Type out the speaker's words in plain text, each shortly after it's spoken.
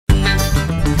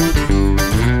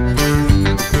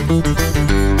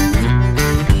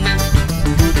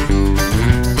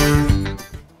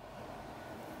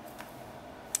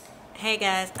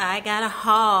guys, I got a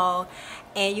haul,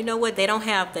 and you know what? They don't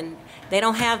have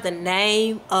the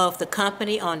name of the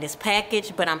company on this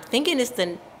package, but I'm thinking it's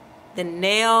the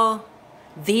nail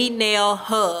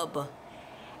hub,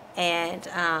 and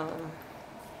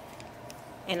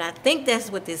I think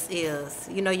that's what this is.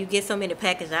 You know, you get so many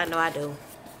packages, I know I do,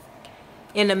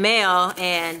 in the mail,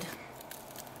 and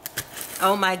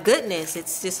oh my goodness,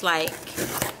 it's just like,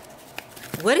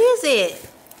 what is it?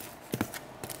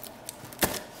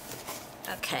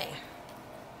 Okay.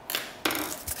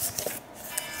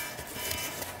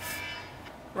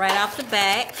 Right off the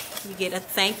back, you get a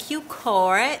thank you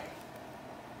card.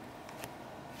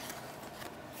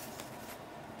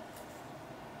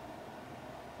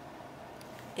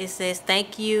 It says,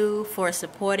 thank you for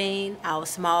supporting our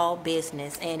small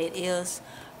business, and it is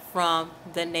from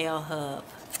the Nail Hub.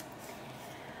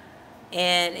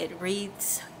 And it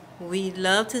reads, we'd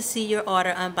love to see your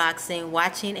order unboxing,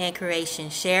 watching, and creation.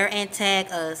 Share and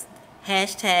tag us,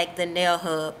 hashtag the Nail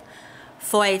Hub,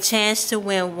 for a chance to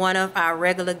win one of our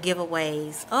regular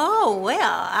giveaways. Oh,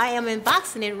 well, I am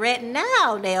unboxing it right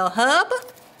now, Nail Hub.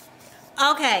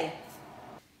 Okay.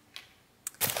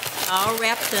 All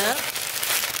wrapped up.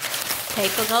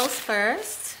 Paper goes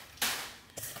first.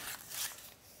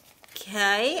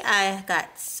 Okay, I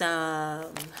got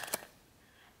some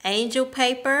angel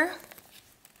paper.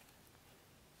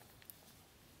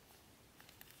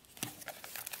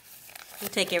 We'll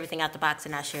take everything out the box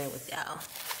and I'll share it with y'all.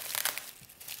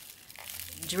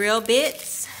 Drill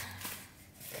bits.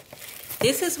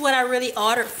 This is what I really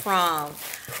ordered from.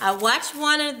 I watched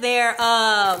one of their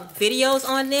videos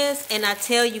on this, and I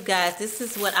tell you guys, this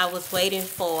is what I was waiting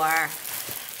for.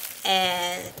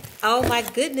 And oh my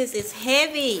goodness, it's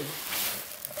heavy.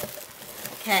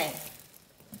 Okay.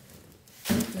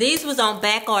 These was on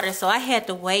back order, so I had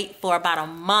to wait for about a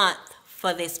month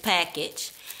for this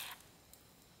package,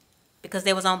 because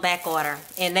they was on back order,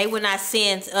 and they would not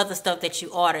send other stuff that you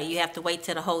order. You have to wait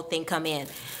till the whole thing come in.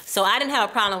 So I didn't have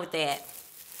a problem with that.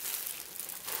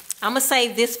 I'm gonna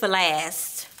save this for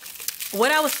last.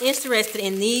 What I was interested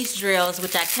in these drills,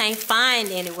 which I can't find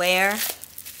anywhere.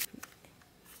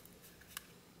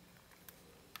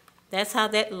 That's how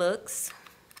that looks.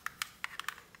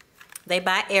 They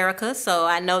by Erica, so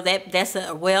I know that that's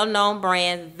a well-known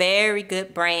brand, very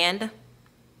good brand.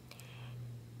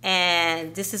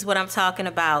 And this is what I'm talking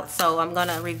about. So I'm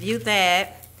gonna review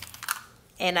that.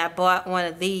 And I bought one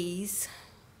of these.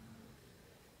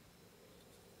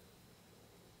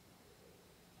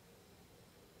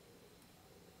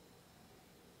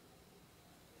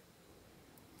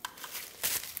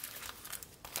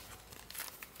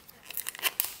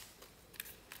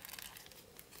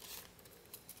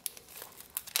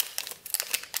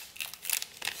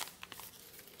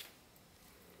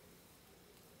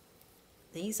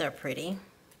 These are pretty.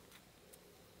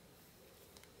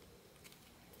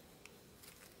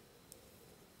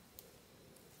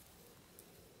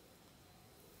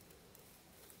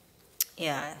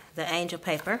 Yeah, the angel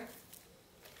paper.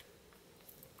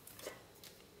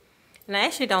 And I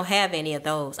actually don't have any of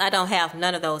those. I don't have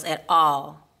none of those at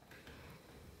all.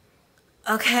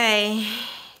 Okay,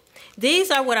 these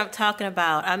are what I'm talking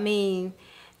about. I mean,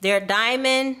 they're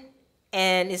diamond,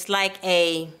 and it's like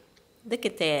a, look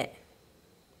at that.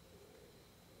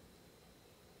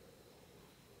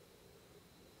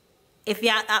 If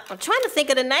y'all, I'm trying to think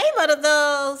of the name of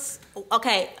those.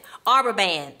 Okay, arbor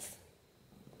bands.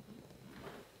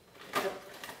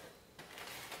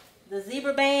 The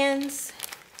zebra bands.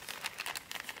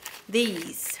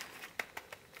 These.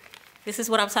 This is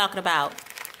what I'm talking about.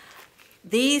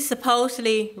 These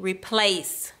supposedly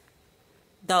replace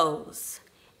those.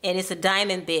 And it's a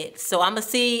diamond bit. So I'm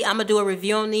gonna do a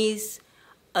review on these,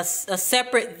 a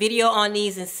separate video on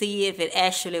these, and see if it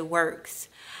actually works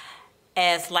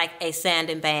as like a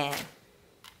sanding band.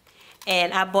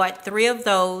 And I bought 3 of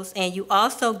those, and you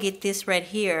also get this right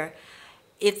here.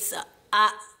 It's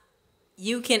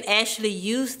you can actually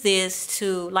use this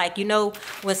to, like, you know,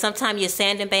 when sometimes your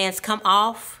sanding bands come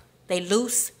off, they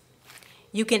loose,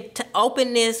 you can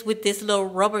open this with this little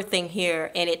rubber thing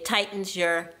here, and it tightens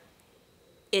your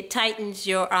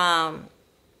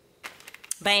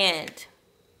band.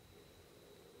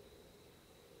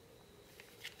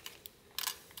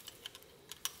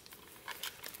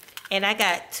 And I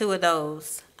got 2 of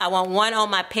those. I want one on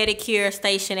my pedicure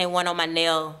station and one on my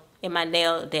nail, in my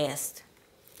nail desk.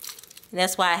 And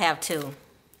that's why I have 2.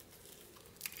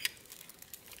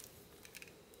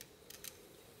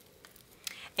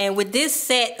 And with this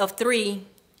set of 3,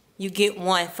 you get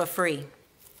 1 for free.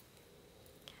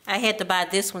 I had to buy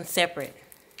this one separate.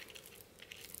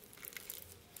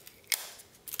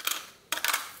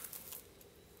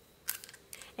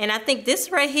 And I think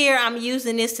this right here, I'm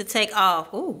using this to take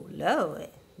off. Ooh, Lord.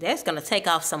 That's going to take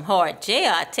off some hard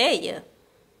gel, I tell you.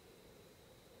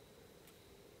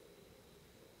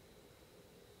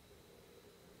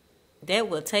 That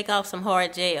will take off some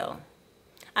hard gel.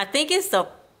 I think it's the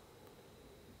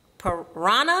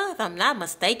Piranha, if I'm not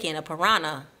mistaken, a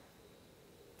Piranha.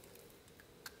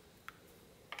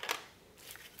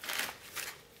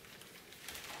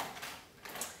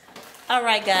 All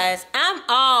right, guys, I'm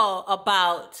all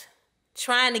about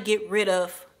trying to get rid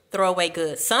of throwaway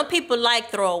goods. Some people like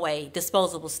throwaway,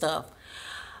 disposable stuff.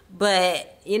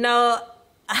 But, you know,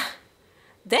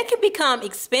 that can become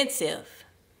expensive.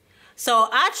 So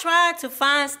I try to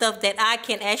find stuff that I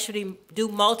can actually do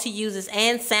multi-uses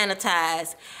and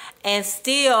sanitize and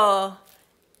still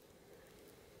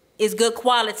is good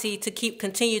quality to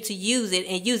continue to use it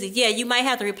and use it. Yeah, you might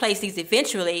have to replace these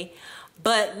eventually,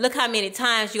 but look how many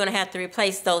times you're going to have to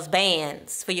replace those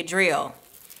bands for your drill.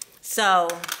 So,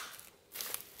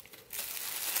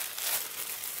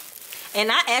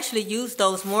 and I actually use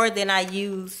those more than I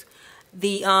use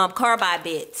the carbide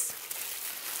bits.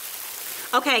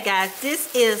 Okay, guys,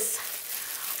 this is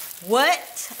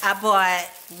what I bought.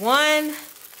 1,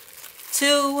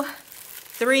 2,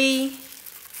 3,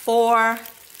 4,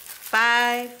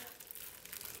 5,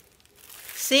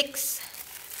 6,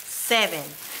 7.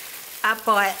 I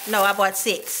bought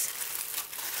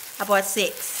 6. I bought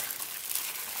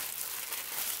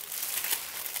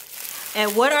 6.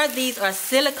 And what are these? Are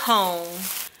silicone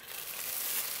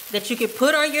that you can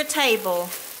put on your table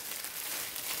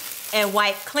and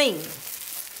wipe clean.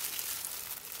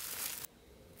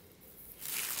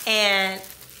 And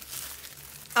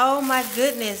oh my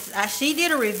goodness, she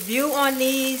did a review on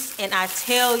these, and I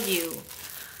tell you,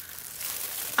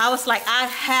 I was like, I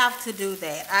have to do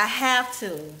that. I have to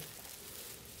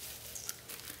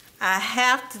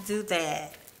do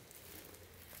that.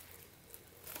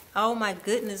 Oh my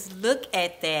goodness, look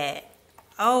at that.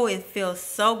 Oh, it feels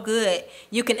so good.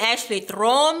 You can actually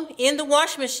throw them in the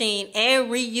washing machine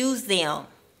and reuse them.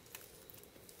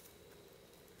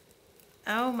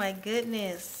 Oh my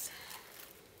goodness.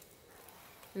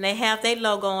 And they have their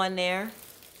logo on there.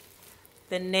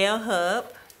 The nail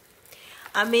hub.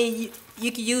 I mean,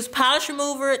 you can use polish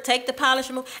remover, take the polish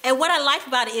remover. And what I like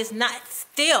about it is not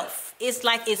stiff. It's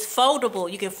like it's foldable.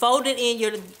 You can fold it in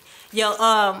your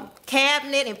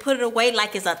cabinet and put it away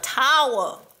like it's a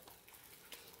towel.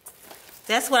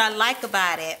 That's what I like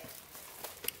about it.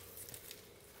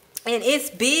 And it's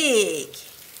big.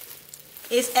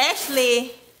 It's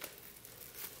actually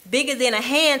bigger than a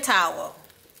hand towel.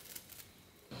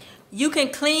 You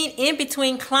can clean in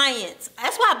between clients.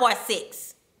 That's why I bought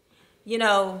 6. You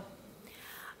know,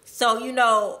 so you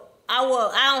know,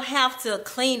 I don't have to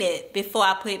clean it before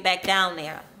I put it back down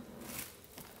there.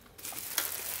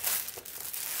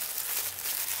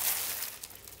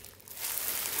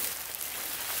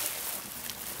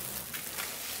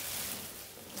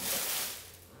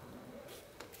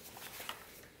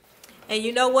 And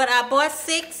you know what? I bought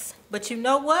 6, but you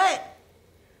know what?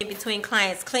 In between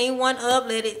clients, clean one up,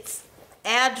 let it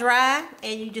air dry,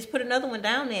 and you just put another one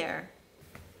down there.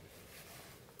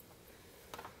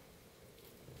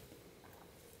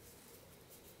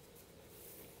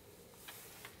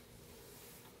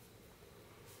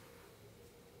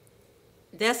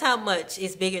 That's how much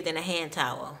is bigger than a hand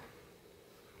towel.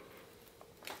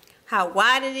 How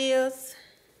wide it is.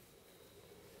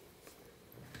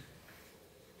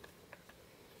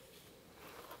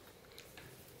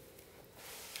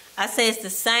 I say it's the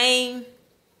same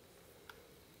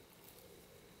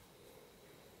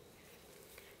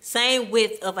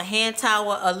width of a hand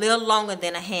towel, a little longer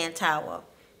than a hand towel.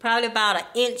 Probably about 1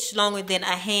 inch longer than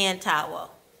a hand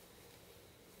towel.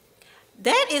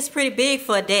 That is pretty big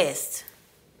for a desk.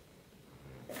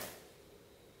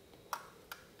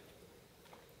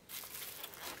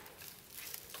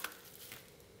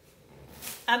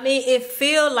 I mean, it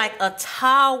feels like a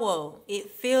towel.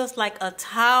 It feels like a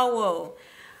towel.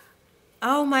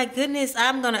 Oh my goodness,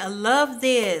 I'm gonna love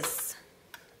this.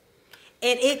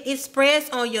 And it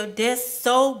spreads on your desk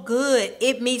so good.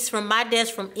 It meets from my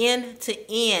desk from end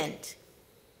to end.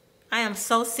 I am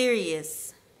so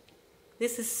serious.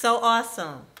 This is so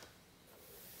awesome.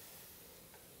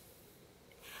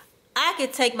 I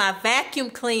could take my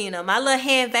vacuum cleaner, my little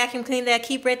hand vacuum cleaner that I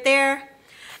keep right there,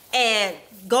 and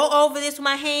go over this with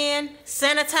my hand,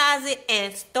 sanitize it,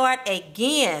 and start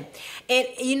again. And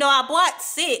you know, I bought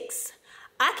 6.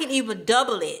 I can even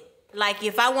double it. Like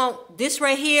if I want this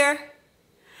right here,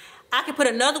 I can put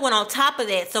another one on top of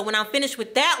that. So when I'm finished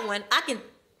with that one, I can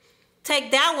take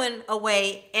that one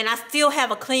away and I still have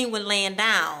a clean one laying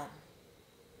down.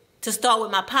 to start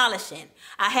with my polishing.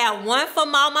 I have one for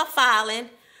all my filing.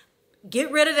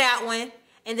 Get rid of that one.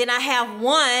 And then I have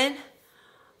one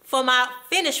for my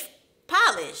finish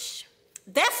polish.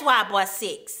 That's why I bought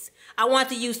 6. I want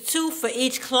to use 2 for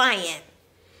each client,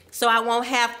 so I won't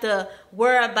have to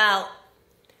worry about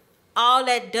all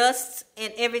that dust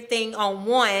and everything on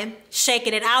one,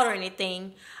 shaking it out or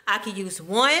anything. I can use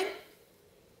one,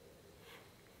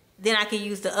 then I can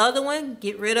use the other one,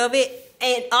 get rid of it.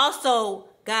 And also,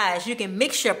 guys, you can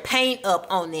mix your paint up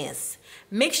on this.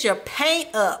 Mix your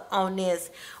paint up on this.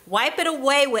 Wipe it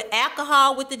away with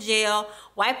alcohol with the gel.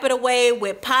 Wipe it away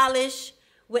with polish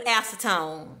with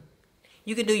acetone.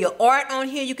 You can do your art on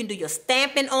here. You can do your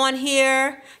stamping on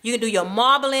here. You can do your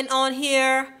marbling on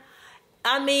here.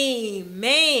 I mean,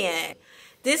 man,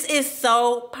 this is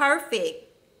so perfect.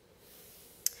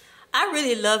 I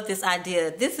really love this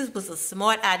idea. This was a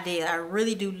smart idea. I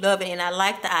really do love it, and I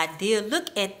like the idea.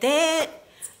 Look at that.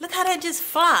 Look how that just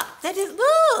flopped. That just,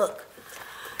 look.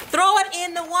 Throw it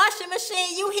in the washing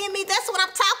machine. You hear me? That's what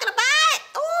I'm talking about.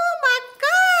 Oh, my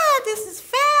God. This is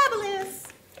fabulous.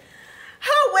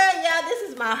 Oh, well, y'all,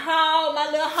 this is my haul, my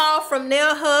little haul from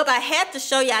Nail Hub. I had to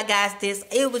show y'all guys this.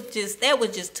 That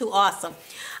was just too awesome.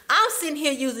 I'm sitting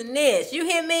here using this. You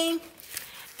hear me?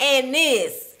 And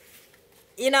this,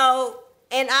 you know,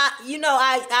 and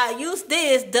I use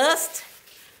this, dust,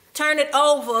 turn it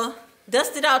over,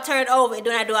 dust it out, turn it over, and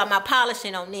then I do all my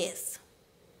polishing on this.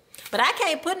 But I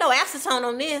can't put no acetone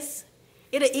on this.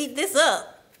 It'll eat this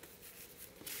up.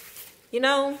 You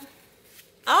know?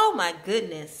 Oh, my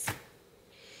goodness.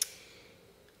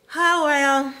 Oh,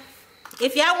 well,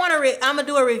 if y'all want to, I'm going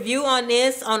to do a review on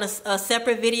this on a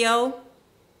separate video.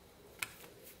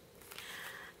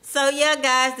 So, yeah,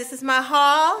 guys, this is my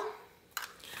haul.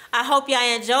 I hope y'all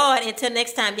enjoyed. Until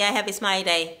next time, y'all have a smiley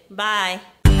day. Bye.